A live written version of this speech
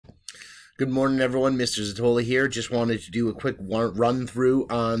Good morning, everyone. Mr. Zatola here. Just wanted to do a quick run through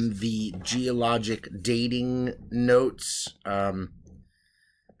on the geologic dating notes.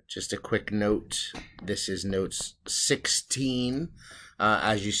 Just a quick note. This is notes 16,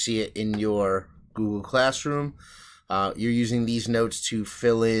 as you see it in your Google Classroom. You're using these notes to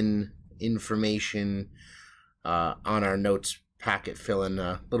fill in information on our notes packet. Fill in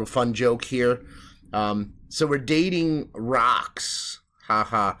a little fun joke here. So we're dating rocks.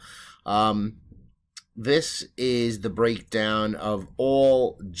 Haha. This is the breakdown of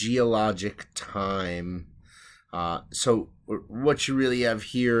all geologic time. So what you really have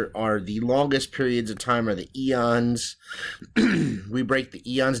here are the longest periods of time are the eons. We break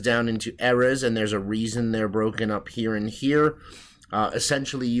the eons down into eras, and there's a reason they're broken up here and here.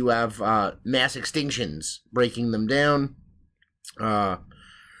 Essentially, you have mass extinctions breaking them down.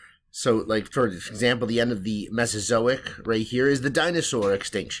 So, like, for example, the end of the Mesozoic right here is the dinosaur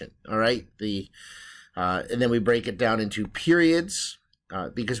extinction, all right? And then we break it down into periods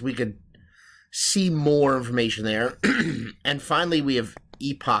because we could see more information there. And finally, we have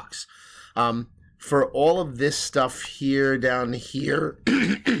epochs. For all of this stuff here, down here,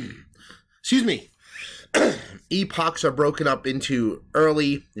 excuse me, epochs are broken up into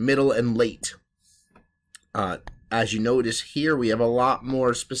early, middle, and late. As you notice here, we have a lot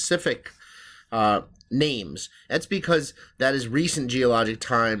more specific names. That's because that is recent geologic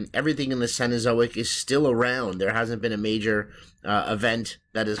time. Everything in the Cenozoic is still around. There hasn't been a major event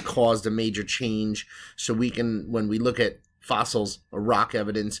that has caused a major change. So we can, when we look at fossils or rock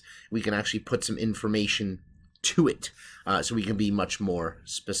evidence, we can actually put some information to it. So we can be much more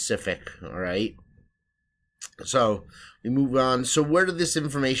specific, all right? So we move on. So where did this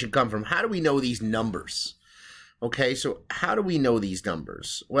information come from? How do we know these numbers? Okay, so how do we know these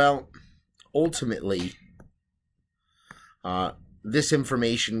numbers? Well, ultimately, this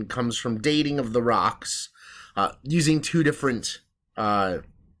information comes from dating of the rocks using two different styles.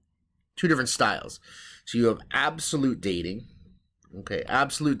 So you have absolute dating. Okay,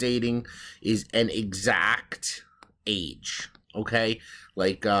 absolute dating is an exact age. Okay,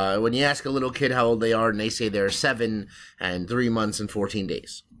 like when you ask a little kid how old they are, and they say they're 7 and 3 months and 14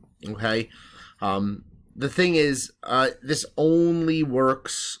 days. Okay. The thing is, this only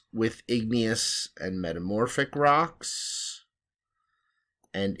works with igneous and metamorphic rocks.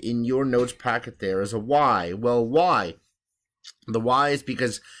 And in your notes packet there is a why. Well, why? The why is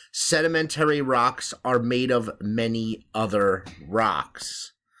because sedimentary rocks are made of many other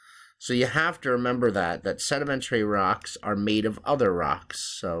rocks. So you have to remember that sedimentary rocks are made of other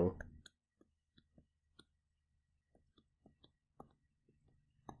rocks. So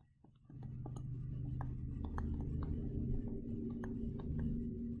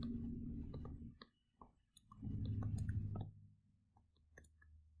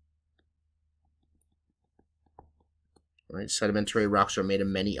right, sedimentary rocks are made of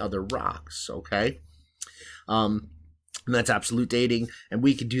many other rocks, okay? And that's absolute dating, and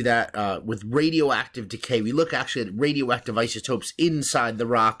we could do that with radioactive decay. We look actually at radioactive isotopes inside the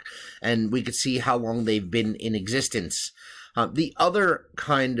rock, and we could see how long they've been in existence. The other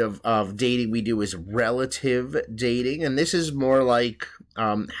kind of dating we do is relative dating, and this is more like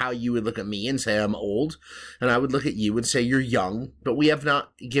how you would look at me and say I'm old, and I would look at you and say you're young, but we have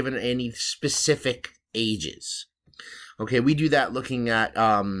not given any specific ages. Okay, we do that looking at,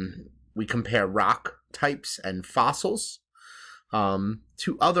 we compare rock types and fossils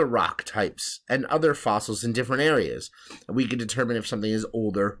to other rock types and other fossils in different areas. We can determine if something is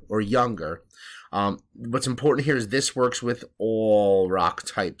older or younger. What's important here is this works with all rock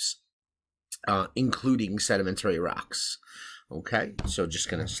types, including sedimentary rocks. Okay, so just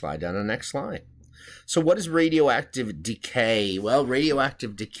going to slide down to the next slide. So what is radioactive decay? Well,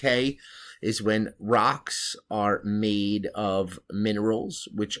 radioactive decay is when rocks are made of minerals,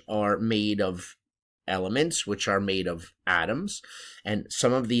 which are made of elements, which are made of atoms, and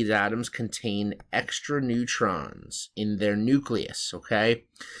some of these atoms contain extra neutrons in their nucleus, okay?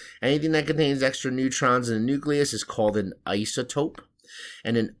 Anything that contains extra neutrons in the nucleus is called an isotope,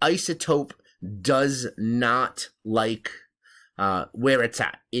 and an isotope does not like where it's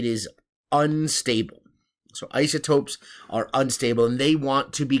at. It is unstable. So isotopes are unstable, and they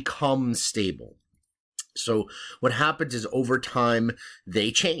want to become stable. So what happens is over time,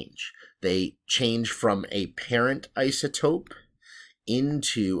 they change. They change from a parent isotope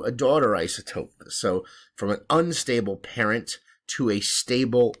into a daughter isotope. So from an unstable parent to a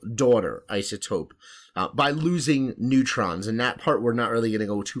stable daughter isotope by losing neutrons. And that part we're not really going to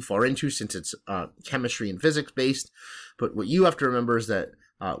go too far into since it's chemistry and physics based. But what you have to remember is that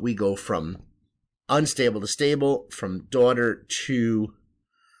we go from unstable to stable, from daughter to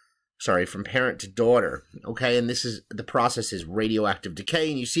sorry, from parent to daughter, okay? And this is, the process is radioactive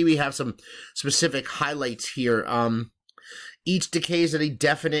decay, and you see we have some specific highlights here. Each decays at a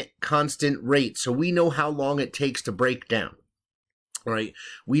definite constant rate, so we know how long it takes to break down, right?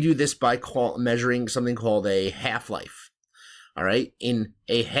 We do this by measuring something called a half-life, all right? In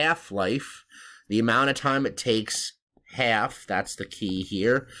a half-life, the amount of time it takes, half, that's the key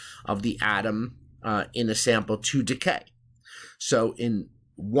here, of the atom in a sample to decay. So in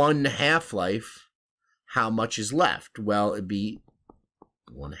one half-life, how much is left? Well, it'd be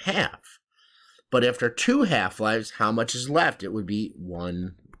 1/2. But after 2 half-lives, how much is left? It would be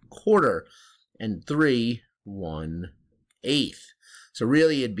 1/4. And 3, 1/8. So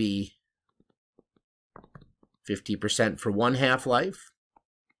really it'd be 50% for 1 half-life,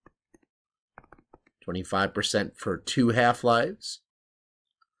 25% for 2 half-lives,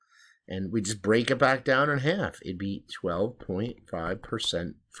 and we just break it back down in half. It'd be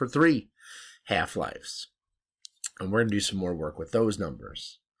 12.5% for 3 half-lives. And we're going to do some more work with those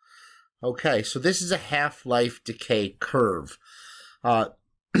numbers. Okay, so this is a half-life decay curve.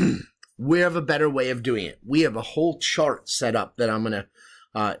 We have a better way of doing it. We have a whole chart set up that I'm going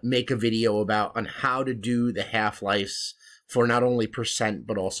to make a video about on how to do the half-lives for not only percent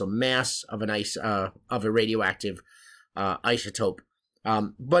but also mass of a radioactive isotope.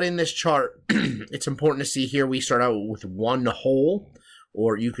 But in this chart, it's important to see here we start out with 1 whole,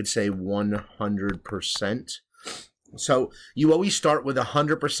 or you could say 100%. So you always start with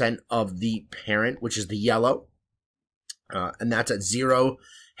 100% of the parent, which is the yellow, and that's at 0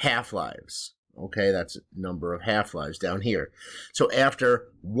 half-lives. Okay, that's number of half-lives down here. So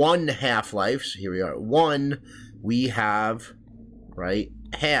after 1 half-life, so here we are at 1, we have, right,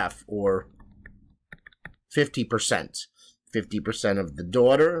 half, or 50%. 50% of the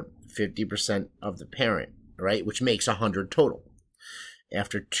daughter, 50% of the parent, right, which makes 100 total.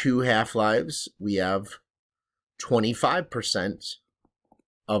 After 2 half-lives, we have 25%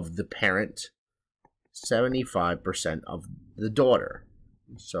 of the parent, 75% of the daughter.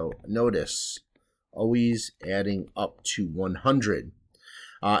 So notice, always adding up to 100.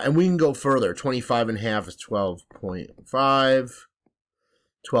 And we can go further. 25 and a half is 12.5.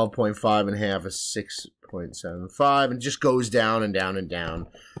 12.5 and a half is 6.75. And it just goes down and down and down.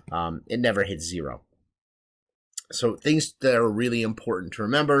 It never hits 0. So things that are really important to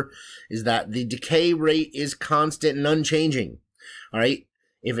remember is that the decay rate is constant and unchanging. All right?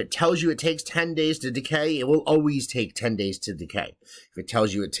 If it tells you it takes 10 days to decay, it will always take 10 days to decay. If it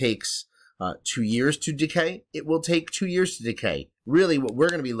tells you it takes 2 years to decay, it will take 2 years to decay. Really, what we're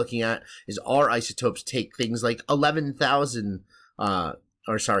going to be looking at is our isotopes take things like 11,000, or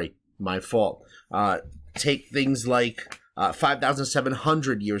sorry, my fault, take things like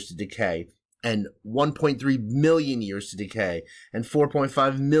 5,700 years to decay, and 1.3 million years to decay, and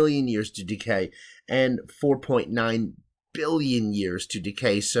 4.5 million years to decay, and 4.9 billion years to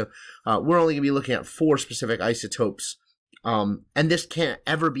decay. So we're only going to be looking at 4 specific isotopes. And this can't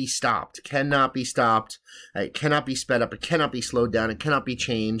ever be stopped, cannot be stopped, it cannot be sped up, it cannot be slowed down, it cannot be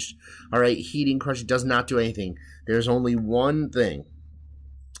changed. All right, heating, crushing does not do anything. There's only one thing.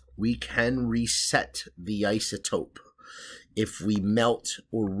 We can reset the isotope if we melt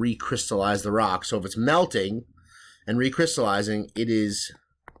or recrystallize the rock. So if it's melting and recrystallizing, it is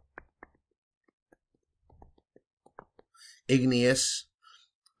igneous,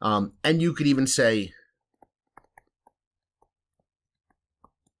 and you could even say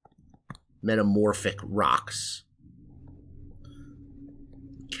metamorphic rocks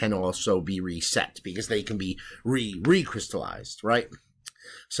can also be reset because they can be recrystallized, right?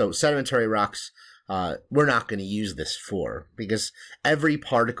 So sedimentary rocks, we're not going to use this for, because every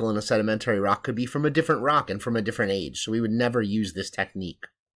particle in a sedimentary rock could be from a different rock and from a different age, so we would never use this technique.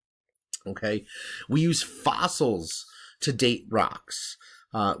 Okay, we use fossils to date rocks.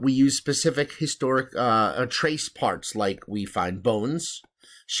 We use specific historic trace parts, like we find bones,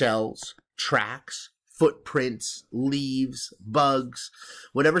 shells, tracks, footprints, leaves, bugs.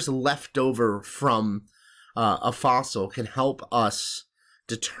 Whatever's left over from a fossil can help us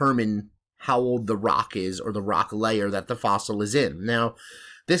determine how old the rock is, or the rock layer that the fossil is in. Now,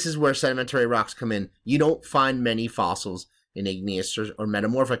 this is where sedimentary rocks come in. You don't find many fossils in igneous or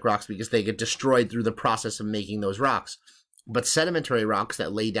metamorphic rocks because they get destroyed through the process of making those rocks. But sedimentary rocks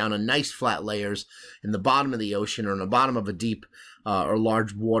that lay down on nice flat layers in the bottom of the ocean or in the bottom of a deep or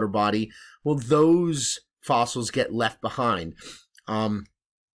large water body, well, those fossils get left behind. And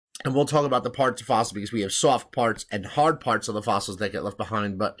we'll talk about the parts of fossils because we have soft parts and hard parts of the fossils that get left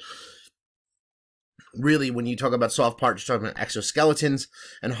behind. But really, when you talk about soft parts, you're talking about exoskeletons,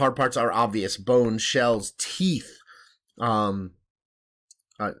 and hard parts are obvious: bones, shells, teeth,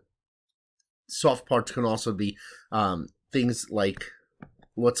 soft parts can also be things like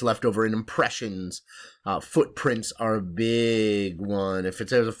what's left over in impressions. Footprints are a big one. If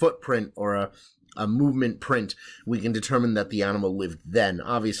there's a footprint or a movement print, we can determine that the animal lived then,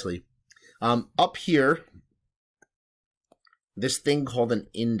 obviously. Up here, this thing called an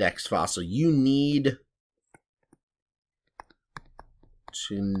index fossil. You need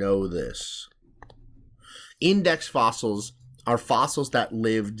to know this. Index fossils are fossils that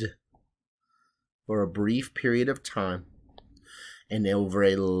lived for a brief period of time and over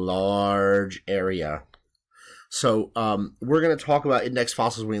a large area. So we're going to talk about index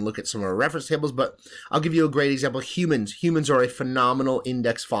fossils when we look at some of our reference tables, but I'll give you a great example. Humans. Humans are a phenomenal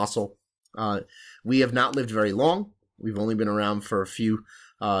index fossil. We have not lived very long. We've only been around for a few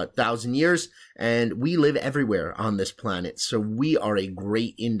thousand years, and we live everywhere on this planet. So we are a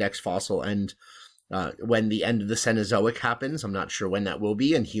great index fossil, and when the end of the Cenozoic happens, I'm not sure when that will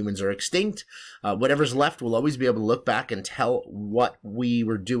be, and humans are extinct, whatever's left will always be able to look back and tell what we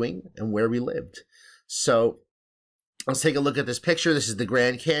were doing and where we lived. So let's take a look at this picture. This is the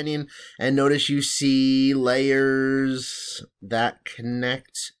Grand Canyon, and notice you see layers that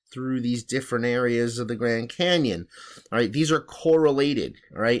connect through these different areas of the Grand Canyon. All right, these are correlated,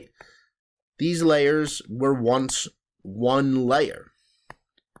 all right? These layers were once one layer.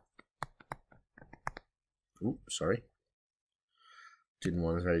 Oops, sorry. Didn't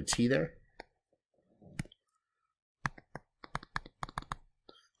want to write a T there.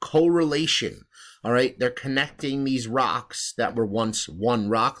 Correlation. All right, they're connecting these rocks that were once one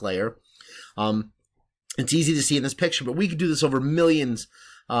rock layer. It's easy to see in this picture, but we could do this over millions,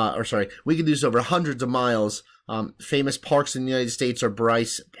 we could do this over hundreds of miles. Famous parks in the United States are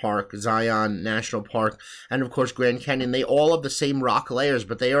Bryce Park, Zion National Park, and of course Grand Canyon. They all have the same rock layers,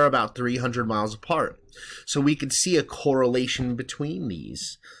 but they are about 300 miles apart. So we could see a correlation between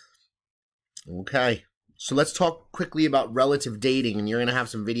these. Okay. So let's talk quickly about relative dating, and you're going to have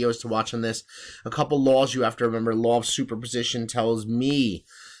some videos to watch on this. A couple laws you have to remember. Law of superposition tells me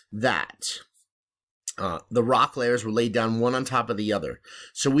that the rock layers were laid down one on top of the other.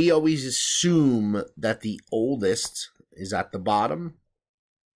 So we always assume that the oldest is at the bottom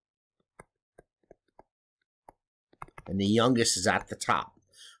and the youngest is at the top.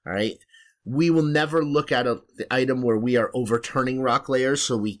 All right. We will never look at the item where we are overturning rock layers,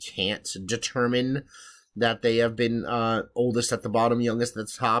 so we can't determine that they have been oldest at the bottom, youngest at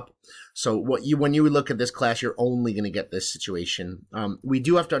the top. So when you look at this class, you're only going to get this situation. We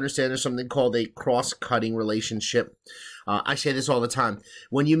do have to understand there's something called a cross-cutting relationship. I say this all the time.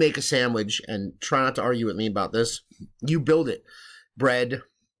 When you make a sandwich, and try not to argue with me about this, you build it. Bread,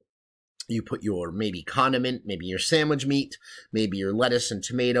 you put your maybe condiment, maybe your sandwich meat, maybe your lettuce and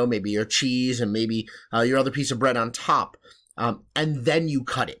tomato, maybe your cheese, and maybe your other piece of bread on top. And then you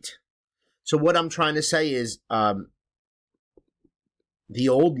cut it. So what I'm trying to say is the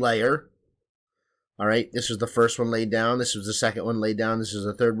old layer, all right, this was the first one laid down, this was the second one laid down, this was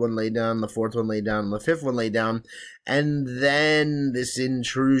the third one laid down, the fourth one laid down, and the fifth one laid down, and then this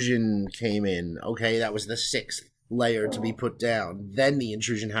intrusion came in. Okay, that was the sixth layer to be put down. Then the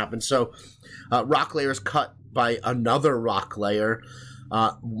intrusion happened. So rock layers cut by another rock layer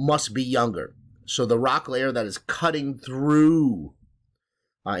must be younger. So the rock layer that is cutting through,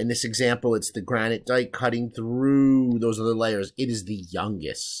 in this example, it's the granite dike cutting through those other layers. It is the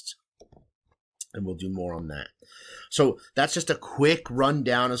youngest. And we'll do more on that. So that's just a quick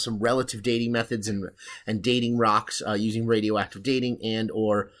rundown of some relative dating methods and dating rocks using radioactive dating and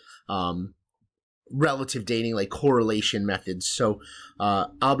or relative dating, like correlation methods. So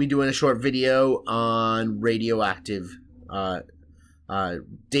I'll be doing a short video on radioactive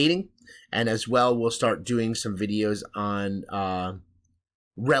dating. And as well, we'll start doing some videos on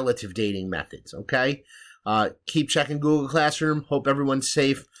relative dating methods, okay? Keep checking Google Classroom. Hope everyone's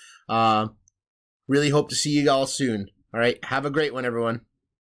safe. Really hope to see you all soon. All right, have a great one, everyone.